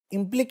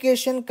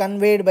implication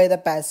conveyed by the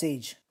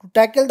passage. To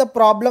tackle the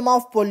problem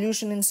of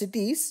pollution in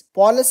cities,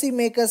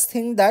 policymakers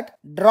think that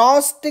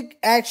drastic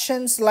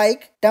actions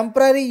like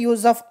temporary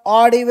use of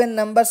odd-even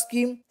number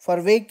scheme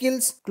for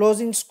vehicles,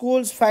 closing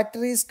schools,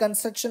 factories,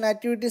 construction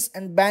activities,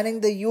 and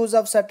banning the use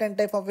of certain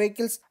type of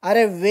vehicles are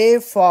a way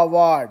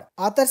forward.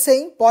 Author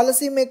saying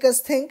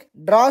policymakers think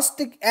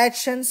drastic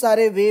actions are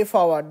a way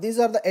forward. These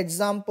are the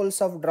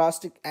examples of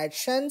drastic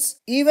actions.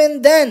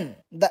 Even then,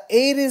 the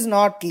air is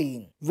not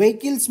clean.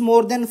 Vehicles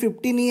more than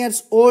 15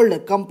 years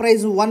old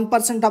comprise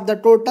 1% of the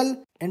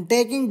total, and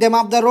taking them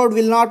off the road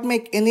will not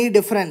make any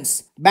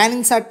difference.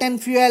 Banning certain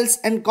fuels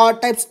and car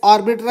types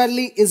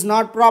arbitrarily is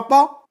not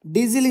proper.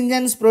 Diesel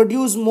engines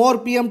produce more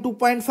PM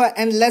 2.5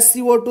 and less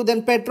CO2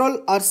 than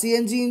petrol or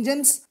CNG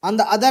engines. On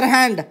the other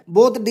hand,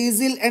 both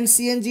diesel and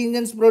CNG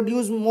engines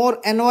produce more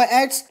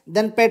NOx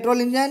than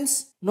petrol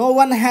engines. No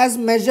one has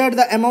measured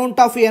the amount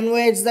of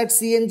NOx that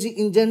CNG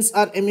engines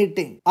are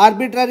emitting.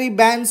 Arbitrary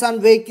bans on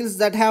vehicles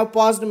that have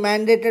passed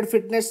mandated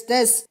fitness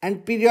tests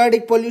and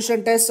periodic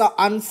pollution tests are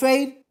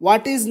unfair.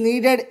 What is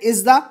needed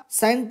is the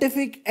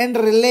scientific and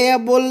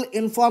reliable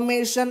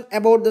information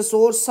about the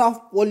source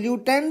of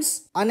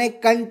pollutants on a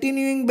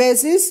continuing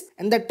basis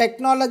and the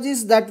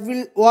technologies that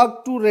will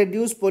work to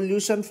reduce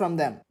pollution from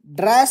them.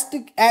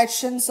 Drastic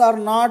actions are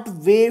not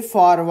way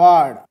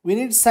forward. We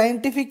need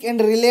scientific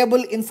and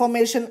reliable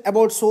information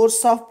about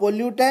source of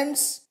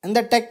pollutants and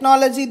the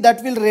technology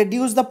that will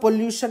reduce the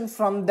pollution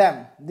from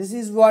them. This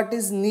is what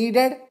is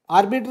needed.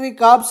 Arbitrary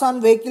curbs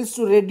on vehicles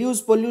to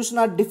reduce pollution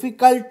are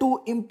difficult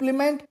to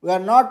implement. We are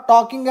not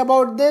talking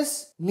about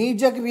this.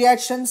 Knee-jerk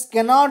reactions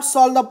cannot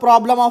solve the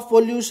problem of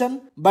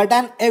pollution, but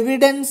an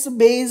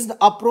evidence-based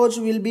approach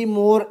will be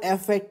more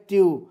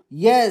effective.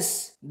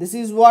 Yes, this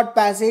is what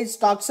passage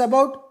talks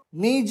about.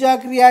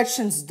 Knee-jerk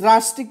reactions,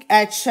 drastic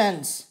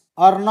actions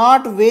are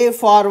not way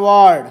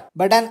forward,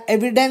 but an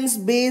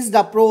evidence-based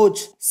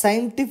approach,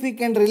 scientific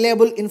and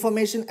reliable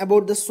information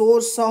about the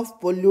source of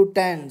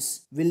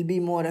pollutants will be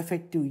more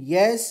effective.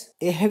 Yes,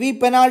 a heavy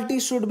penalty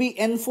should be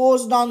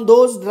enforced on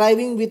those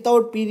driving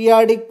without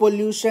periodic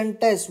pollution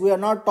tests. We are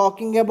not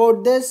talking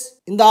about this.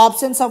 In the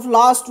absence of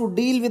laws to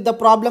deal with the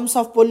problems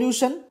of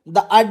pollution,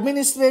 the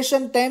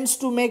administration tends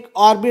to make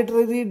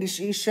arbitrary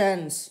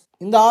decisions.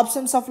 In the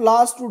absence of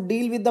laws to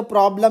deal with the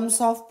problems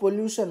of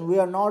pollution, we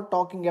are not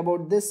talking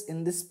about this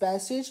in this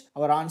passage.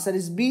 Our answer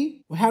is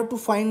B. We have to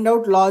find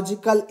out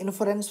logical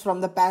inference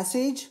from the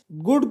passage.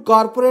 Good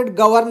corporate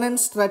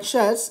governance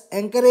structures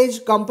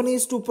encourage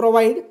companies to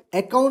provide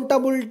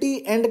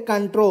accountability and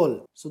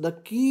control. So the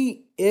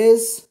key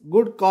is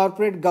good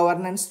corporate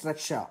governance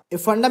structure. A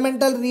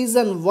fundamental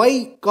reason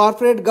why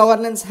corporate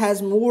governance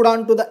has moved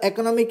on to the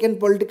economic and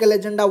political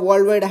agenda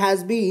worldwide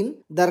has been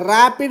the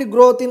rapid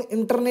growth in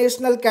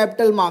international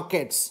capital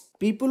markets.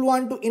 People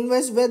want to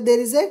invest where there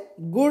is a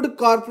good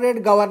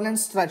corporate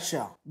governance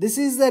structure. This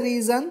is the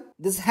reason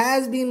this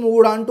has been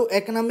moved on to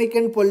economic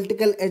and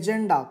political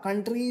agenda.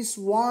 Countries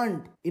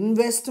want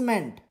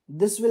investment.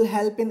 This will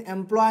help in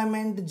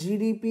employment,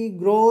 GDP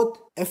growth.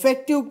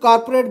 Effective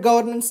corporate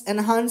governance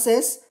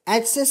enhances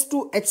access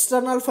to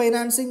external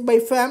financing by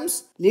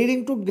firms,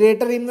 leading to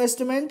greater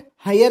investment,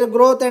 higher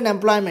growth and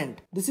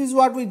employment. This is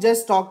what we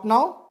just talked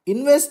now.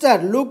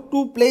 Investors look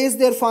to place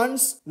their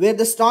funds where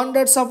the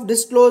standards of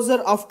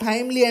disclosure of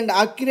timely and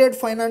accurate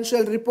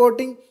financial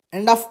reporting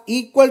and of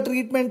equal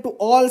treatment to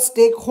all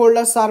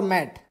stakeholders are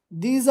met.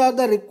 These are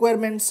the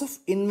requirements of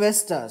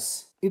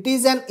investors. It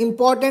is an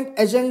important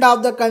agenda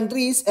of the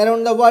countries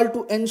around the world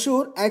to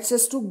ensure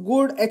access to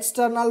good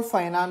external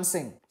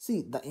financing.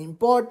 See, the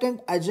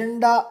important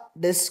agenda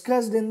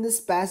discussed in this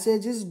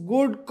passage is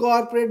good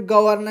corporate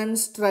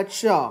governance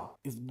structure.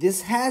 If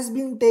this has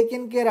been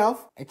taken care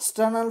of,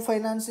 external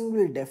financing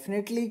will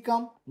definitely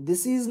come.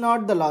 This is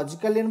not the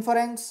logical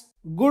inference.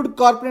 Good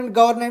corporate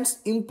governance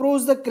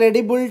improves the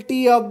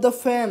credibility of the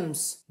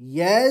firms.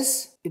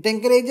 Yes, it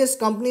encourages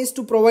companies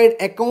to provide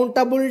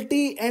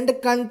accountability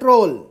and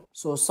control.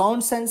 So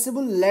sounds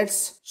sensible.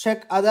 Let's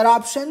check other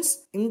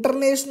options.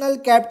 International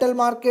capital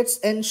markets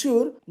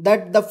ensure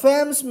that the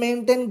firms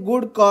maintain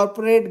good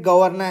corporate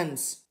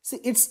governance. See,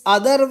 it's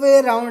other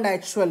way around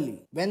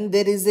actually. When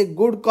there is a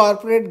good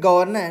corporate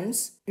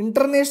governance,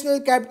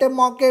 international capital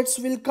markets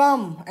will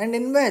come and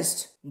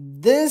invest.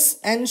 This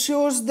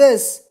ensures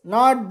this,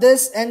 not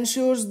this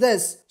ensures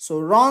this. So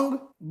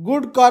wrong.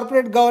 Good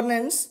corporate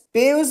governance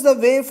paves the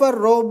way for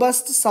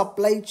robust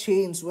supply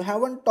chains. We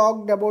haven't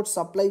talked about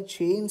supply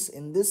chains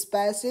in this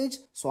passage.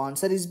 So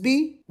answer is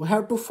B. We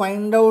have to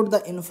find out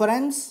the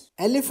inference.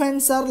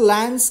 Elephants are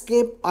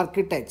landscape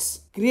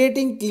architects,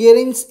 creating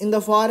clearings in the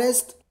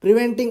forest,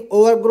 preventing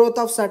overgrowth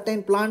of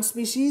certain plant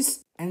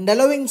species, and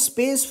allowing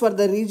space for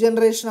the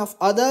regeneration of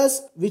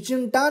others, which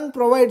in turn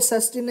provides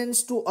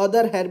sustenance to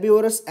other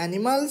herbivorous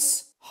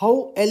animals.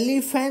 How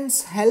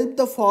elephants help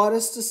the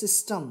forest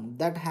system,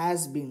 that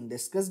has been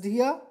discussed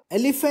here.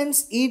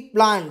 Elephants eat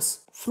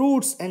plants,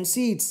 fruits and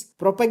seeds,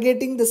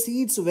 propagating the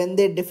seeds when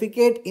they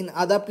defecate in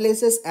other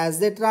places as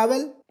they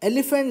travel.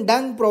 Elephant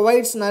dung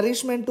provides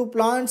nourishment to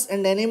plants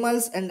and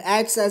animals and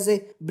acts as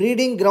a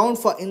breeding ground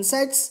for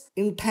insects.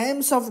 In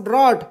times of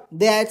drought,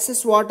 they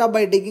access water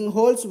by digging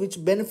holes,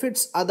 which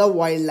benefits other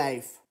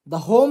wildlife. The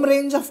home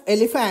range of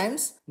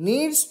elephants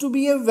needs to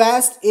be a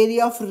vast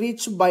area of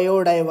rich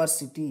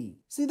biodiversity.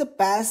 See, the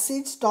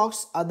passage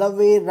talks other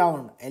way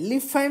round.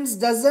 Elephants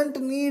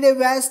doesn't need a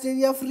vast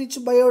area of rich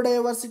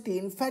biodiversity.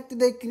 In fact,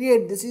 they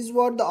create. This is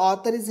what the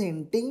author is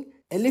hinting.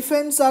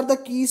 Elephants are the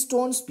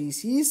keystone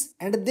species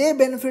and they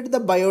benefit the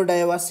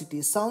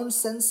biodiversity. Sounds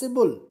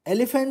sensible.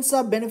 Elephants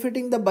are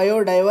benefiting the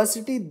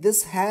biodiversity.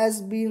 This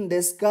has been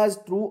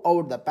discussed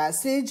throughout the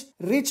passage.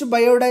 Rich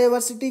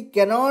biodiversity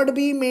cannot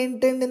be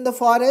maintained in the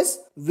forest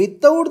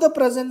without the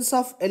presence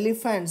of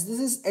elephants. This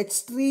is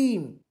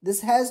extreme. This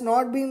has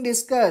not been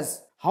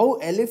discussed. How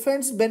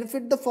elephants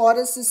benefit the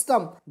forest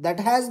system, that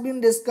has been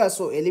discussed.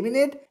 So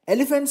eliminate.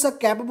 Elephants are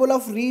capable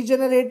of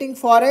regenerating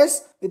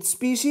forests with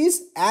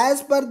species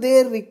as per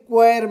their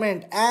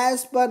requirement.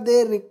 As per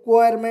their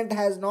requirement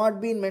has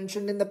not been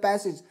mentioned in the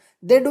passage.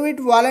 They do it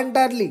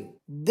voluntarily.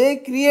 They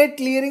create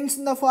clearings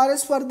in the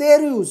forest for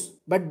their use.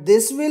 But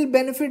this will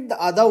benefit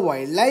the other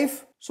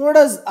wildlife. So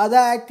does other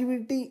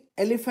activity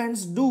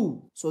elephants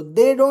do. So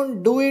they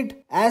don't do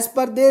it as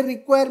per their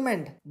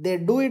requirement. They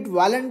do it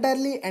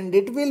voluntarily and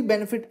it will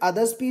benefit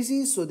other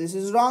species. So this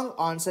is wrong.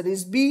 Answer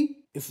is B.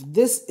 If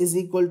this is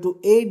equal to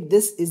 8,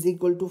 this is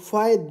equal to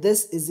 5,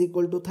 this is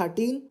equal to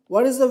 13.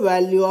 What is the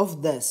value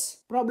of this?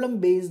 Problem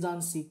based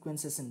on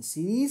sequences and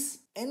series.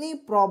 Any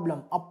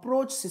problem,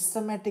 approach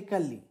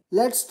systematically.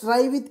 Let's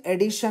try with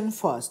addition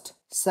first.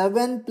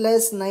 7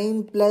 plus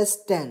 9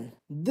 plus 10.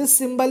 This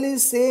symbol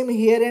is same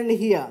here and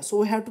here. So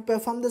we have to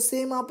perform the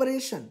same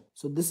operation.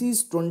 So this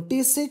is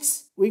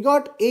 26. We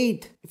got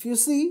 8. If you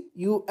see,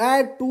 you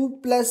add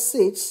 2 plus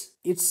 6,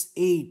 it's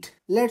 8.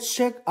 Let's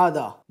check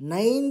other.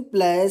 9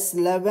 plus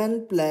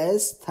 11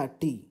 plus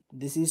 30.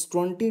 This is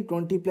 20.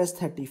 20 plus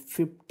 30,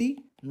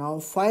 50. Now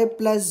 5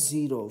 plus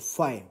 0,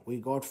 5. We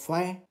got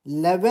 5.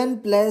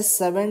 11 plus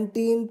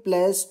 17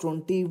 plus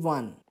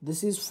 21.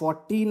 This is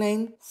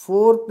 49.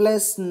 4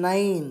 plus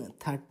 9,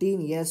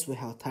 13. Yes, we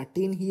have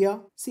 13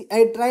 here. See,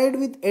 I tried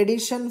with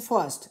addition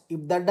first.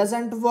 If that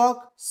doesn't work,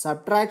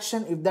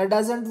 subtraction. If that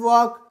doesn't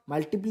work,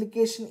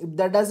 multiplication. If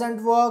that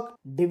doesn't work,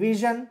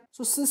 division.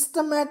 So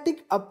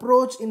systematic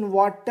approach in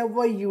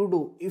whatever you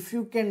do. If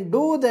you can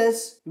do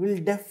this, you will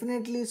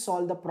definitely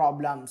solve the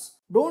problems.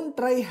 Don't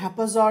try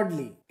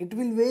haphazardly. It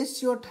will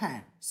waste your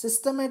time.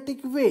 Systematic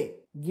way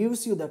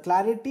gives you the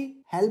clarity,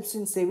 helps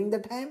in saving the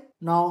time.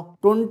 Now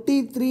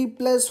 23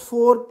 plus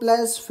 4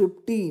 plus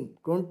 15.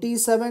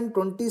 27,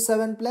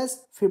 27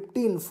 plus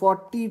 15,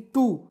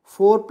 42.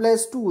 4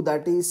 plus 2,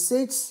 that is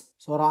 6.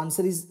 So our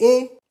answer is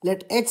A.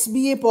 Let x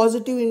be a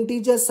positive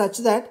integer such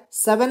that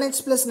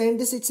 7x plus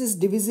 96 is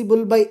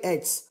divisible by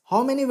x.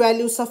 How many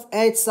values of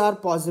x are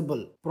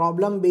possible?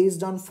 Problem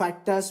based on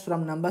factors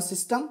from number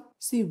system.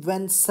 See,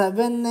 when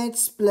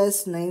 7x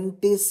plus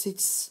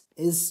 96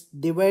 is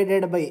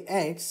divided by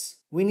x,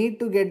 we need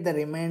to get the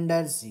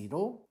remainder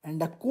 0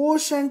 and a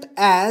quotient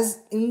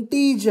as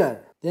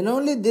integer. Then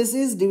only this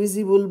is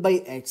divisible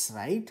by x,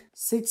 right?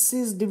 6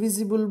 is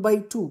divisible by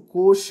 2,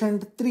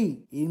 quotient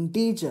 3,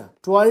 integer.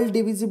 12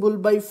 divisible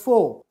by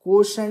 4,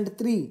 quotient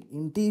 3,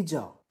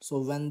 integer. So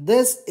when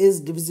this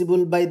is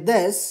divisible by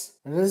this,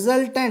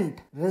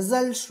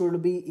 result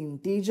should be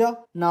integer.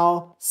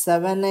 Now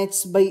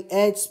 7x by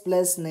x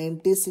plus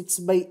 96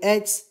 by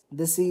x.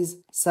 This is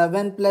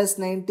 7 plus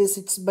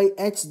 96 by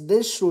x.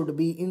 This should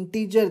be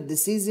integer.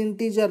 This is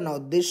integer. Now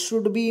this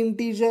should be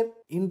integer.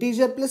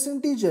 Integer plus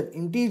integer,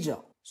 integer.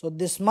 So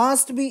this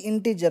must be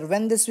integer.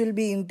 When this will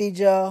be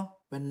integer?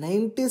 When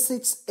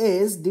 96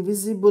 is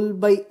divisible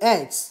by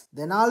x,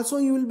 then also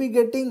you will be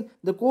getting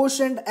the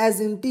quotient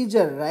as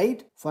integer,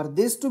 right? For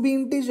this to be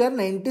integer,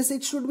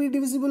 96 should be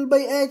divisible by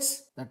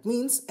x. That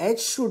means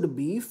x should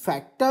be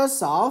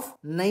factors of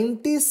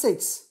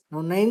 96. Now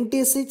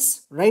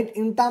 96, right,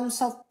 in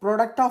terms of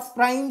product of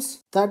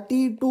primes,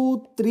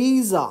 32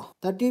 3s are.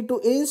 32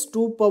 is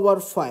 2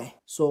 power 5.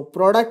 So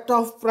product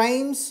of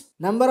primes,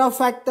 number of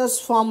factors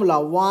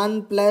formula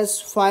 1 plus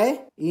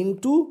 5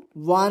 into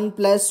 1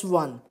 plus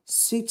 1.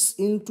 6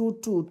 into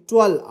 2,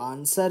 12.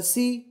 Answer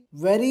C.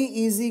 Very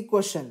easy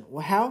question.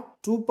 We have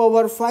 2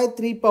 power 5,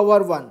 3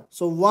 power 1.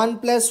 So 1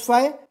 plus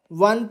 5,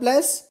 1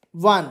 plus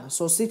 1.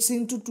 So 6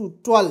 into 2,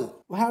 12.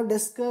 We have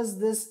discussed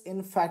this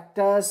in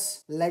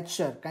factors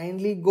lecture.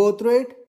 Kindly go through it.